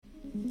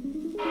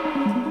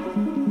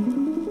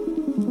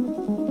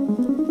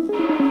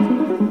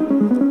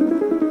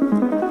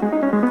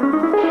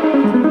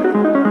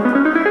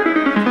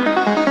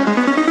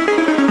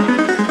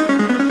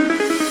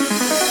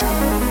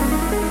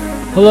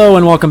Hello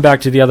and welcome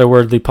back to the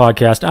Otherworldly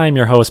Podcast. I am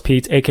your host,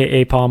 Pete,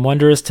 aka Palm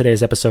Wondrous. Today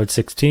is episode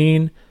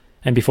 16.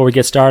 And before we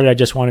get started, I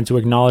just wanted to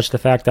acknowledge the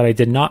fact that I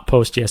did not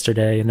post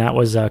yesterday, and that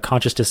was a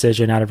conscious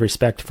decision out of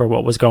respect for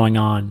what was going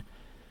on.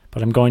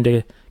 But I'm going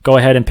to go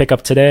ahead and pick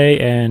up today,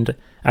 and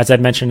as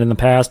I've mentioned in the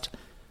past,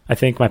 I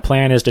think my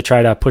plan is to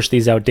try to push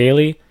these out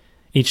daily,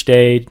 each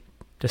day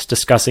just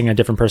discussing a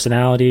different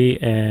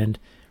personality and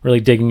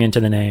really digging into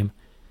the name.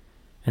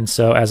 And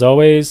so, as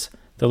always,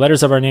 the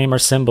letters of our name are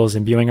symbols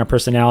imbuing our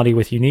personality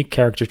with unique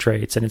character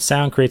traits, and its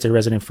sound creates a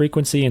resonant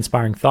frequency,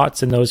 inspiring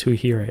thoughts in those who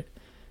hear it.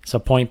 So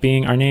point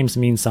being, our names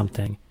mean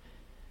something.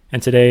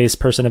 And today's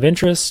person of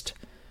interest,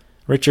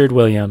 Richard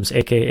Williams,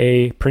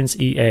 aka Prince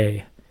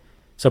EA.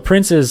 So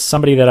Prince is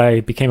somebody that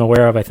I became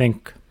aware of, I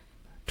think,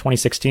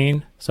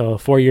 2016, so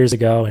 4 years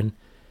ago. And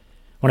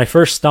when I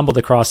first stumbled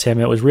across him,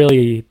 it was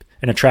really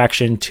an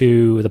attraction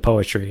to the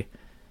poetry.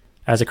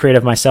 As a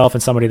creative myself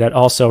and somebody that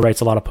also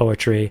writes a lot of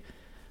poetry,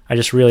 I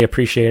just really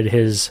appreciated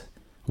his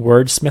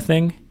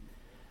wordsmithing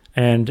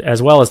and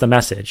as well as the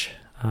message.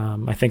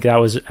 I think that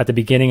was at the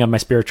beginning of my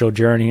spiritual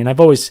journey, and I've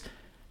always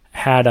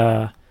had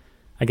a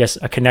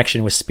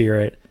connection with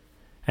spirit.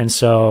 And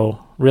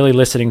so really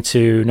listening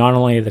to not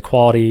only the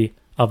quality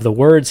of the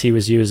words he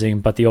was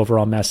using, but the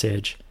overall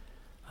message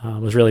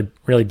was really,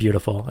 really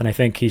beautiful. And I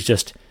think he's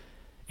just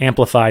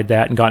amplified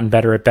that and gotten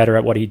better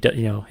at what he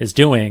is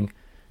doing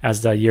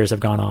as the years have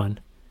gone on.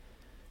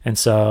 And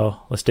so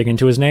let's dig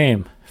into his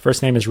name.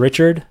 First name is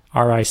Richard,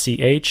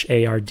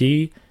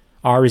 R-I-C-H-A-R-D.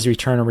 R is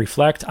return or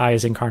reflect, I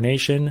is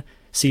incarnation,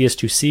 C is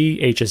to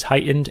see, H is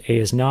heightened, A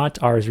is not,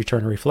 R is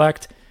return or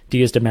reflect,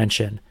 D is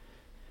dimension.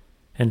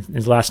 And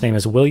his last name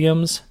is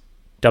Williams,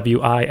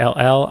 W-I-L-L-I-A-M-S.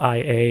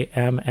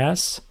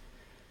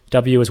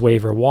 W is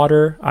wave or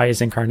water, I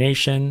is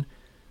incarnation,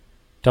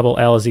 double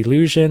L is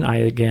illusion, I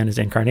again is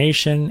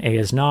incarnation, A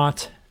is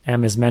not,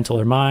 M is mental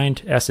or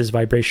mind, S is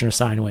vibration or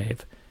sine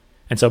wave.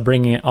 And so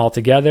bringing it all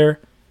together,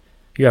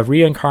 you have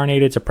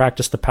reincarnated to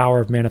practice the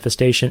power of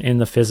manifestation in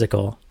the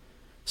physical.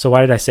 So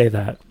why did I say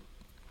that?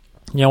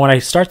 When I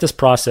start this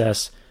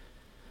process,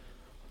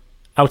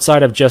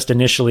 outside of just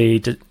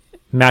initially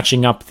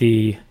matching up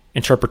the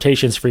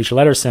interpretations for each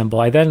letter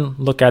symbol, I then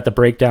look at the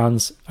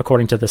breakdowns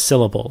according to the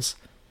syllables.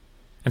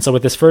 And so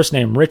with this first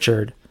name,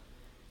 Richard,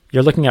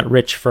 you're looking at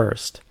rich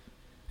first.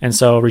 And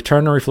so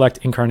return or reflect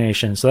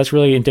incarnation. So that's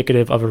really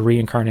indicative of a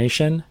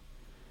reincarnation.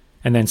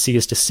 And then C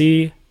is to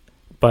see,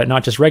 but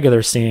not just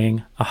regular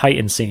seeing, a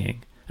heightened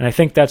seeing. And I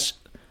think that's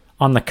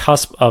on the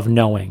cusp of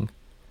knowing,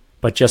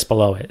 but just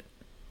below it.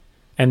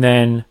 And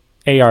then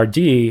ARD,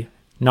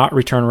 not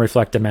return or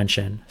reflect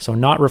dimension. So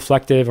not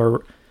reflective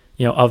or,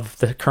 of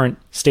the current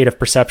state of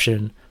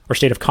perception or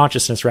state of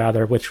consciousness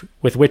rather, with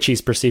which he's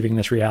perceiving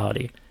this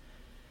reality.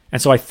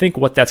 And so I think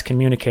what that's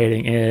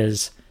communicating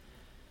is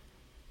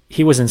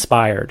he was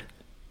inspired.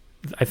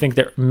 I think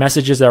the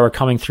messages that were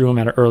coming through him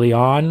at early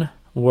on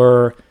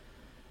were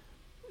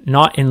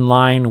not in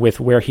line with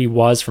where he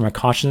was from a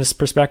consciousness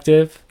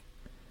perspective.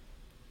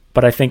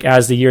 But I think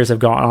as the years have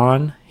gone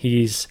on,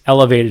 he's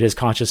elevated his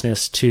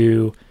consciousness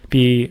to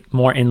be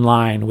more in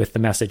line with the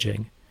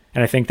messaging.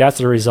 And I think that's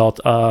the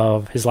result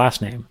of his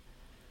last name.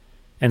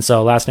 And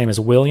so last name is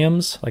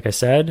Williams, like I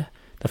said.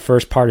 The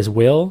first part is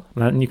will.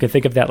 And you can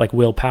think of that like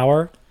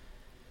willpower.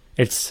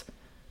 It's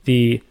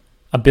the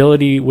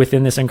ability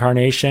within this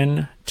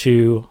incarnation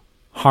to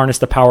harness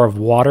the power of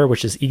water,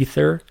 which is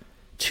ether,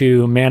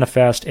 to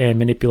manifest and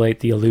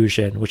manipulate the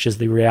illusion, which is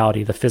the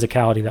reality, the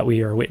physicality that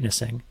we are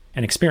witnessing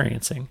and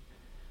experiencing.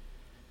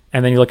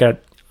 And then you look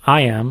at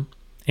I am,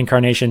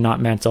 incarnation, not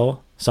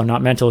mental. So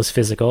not mental is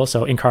physical,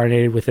 so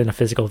incarnated within a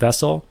physical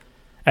vessel.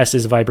 S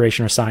is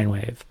vibration or sine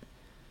wave.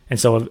 And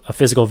so a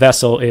physical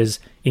vessel is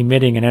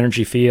emitting an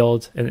energy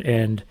field,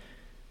 and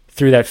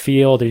through that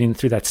field and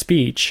through that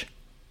speech,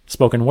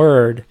 spoken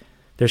word,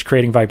 there's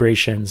creating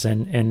vibrations,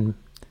 and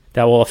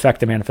that will affect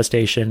the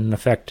manifestation and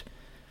affect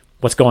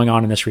what's going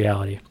on in this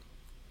reality.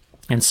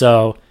 And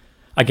so,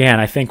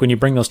 again, I think when you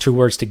bring those two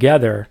words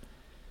together,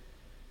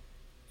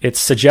 it's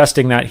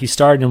suggesting that he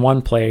started in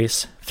one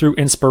place, through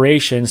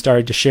inspiration,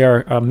 started to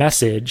share a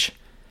message,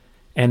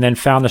 and then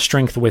found the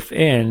strength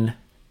within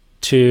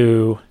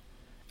to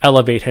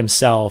elevate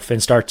himself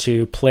and start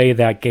to play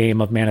that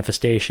game of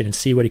manifestation and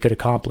see what he could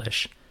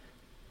accomplish.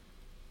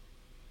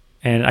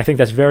 And I think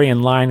that's very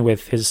in line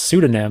with his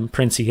pseudonym,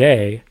 Prince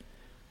EA,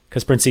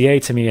 because Prince EA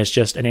to me is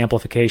just an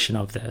amplification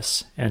of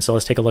this. And so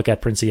let's take a look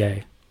at Prince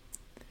EA.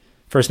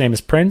 First name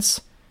is Prince,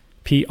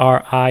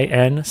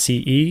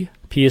 P-R-I-N-C-E.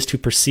 P is to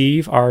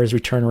perceive, R is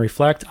return or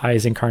reflect, I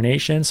is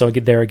incarnation. So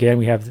there again,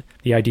 we have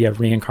the idea of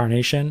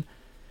reincarnation.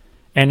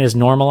 N is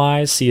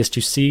normalize, C is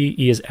to see,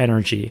 E is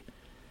energy.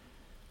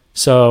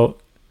 So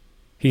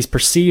he's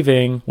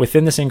perceiving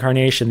within this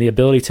incarnation the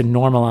ability to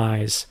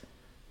normalize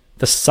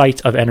the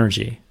sight of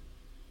energy.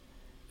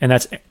 And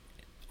that's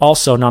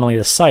also not only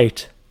the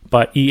sight,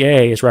 but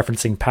EA is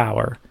referencing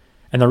power.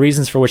 And the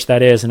reasons for which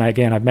that is, and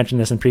again, I've mentioned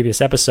this in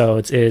previous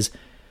episodes, is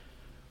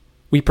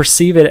we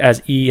perceive it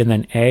as E and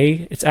then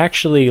A. It's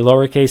actually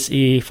lowercase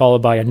e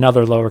followed by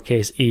another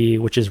lowercase e,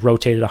 which is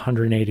rotated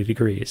 180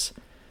 degrees.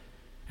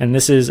 And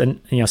this is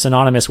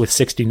synonymous with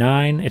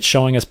 69. It's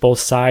showing us both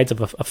sides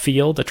of a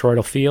field, a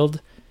toroidal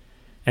field.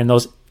 And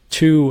those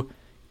two,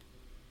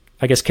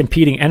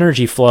 competing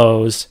energy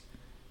flows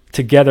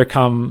together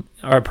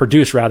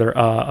produce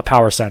a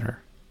power center.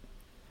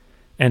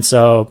 And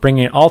so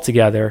bringing it all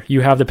together,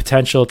 you have the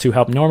potential to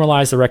help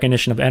normalize the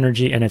recognition of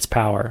energy and its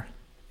power.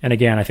 And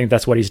again, I think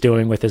that's what he's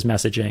doing with his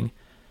messaging.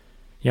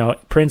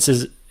 Prince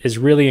is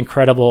really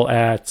incredible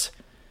at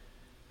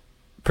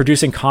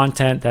producing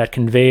content that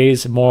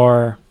conveys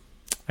more,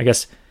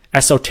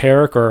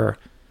 esoteric or,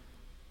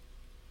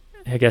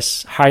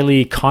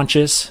 highly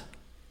conscious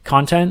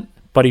content,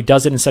 but he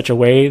does it in such a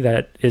way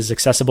that is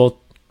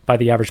accessible by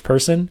the average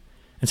person.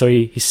 And so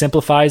he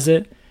simplifies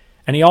it.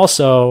 And he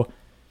also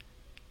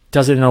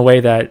does it in a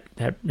way that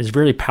is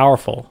really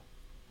powerful.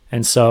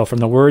 And so from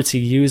the words he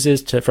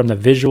uses from the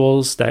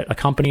visuals that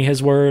accompany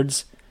his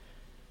words,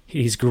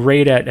 he's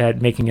great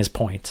at making his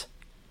point.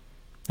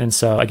 And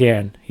so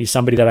again, he's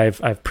somebody that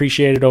I've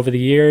appreciated over the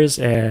years,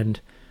 and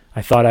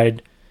I thought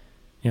I'd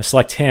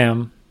select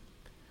him.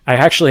 I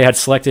actually had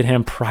selected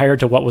him prior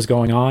to what was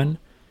going on.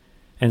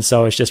 And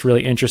so it's just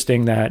really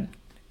interesting that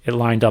it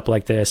lined up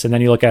like this. And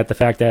then you look at the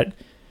fact that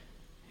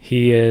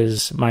he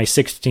is my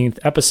 16th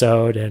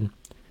episode, and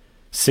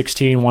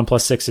 16, 1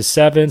 plus 6 is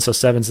 7. So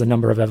 7 is the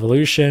number of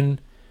evolution.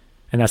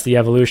 And that's the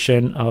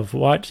evolution of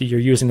what? You're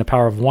using the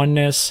power of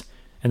oneness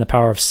and the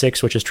power of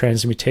 6, which is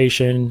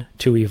transmutation,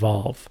 to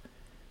evolve.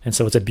 And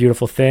so it's a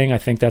beautiful thing. I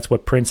think that's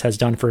what Prince has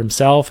done for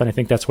himself. And I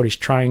think that's what he's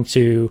trying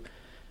to,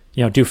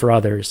 do for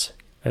others,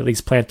 at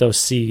least plant those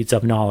seeds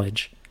of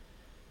knowledge.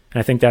 And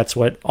I think that's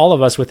what all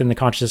of us within the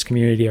consciousness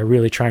community are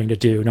really trying to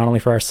do, not only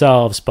for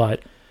ourselves,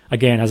 but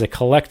again, as a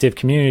collective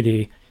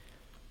community,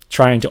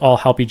 trying to all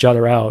help each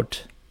other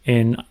out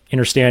in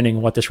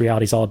understanding what this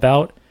reality is all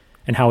about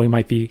and how we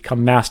might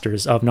become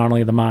masters of not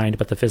only the mind,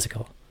 but the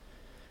physical.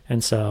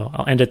 And so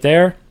I'll end it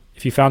there.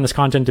 If you found this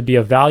content to be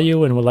of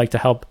value and would like to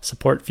help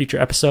support future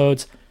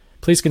episodes,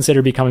 please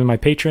consider becoming my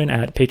patron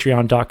at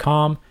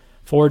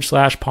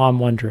patreon.com/Palm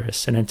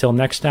Wondrous. And until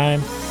next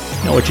time,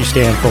 know what you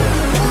stand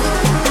for.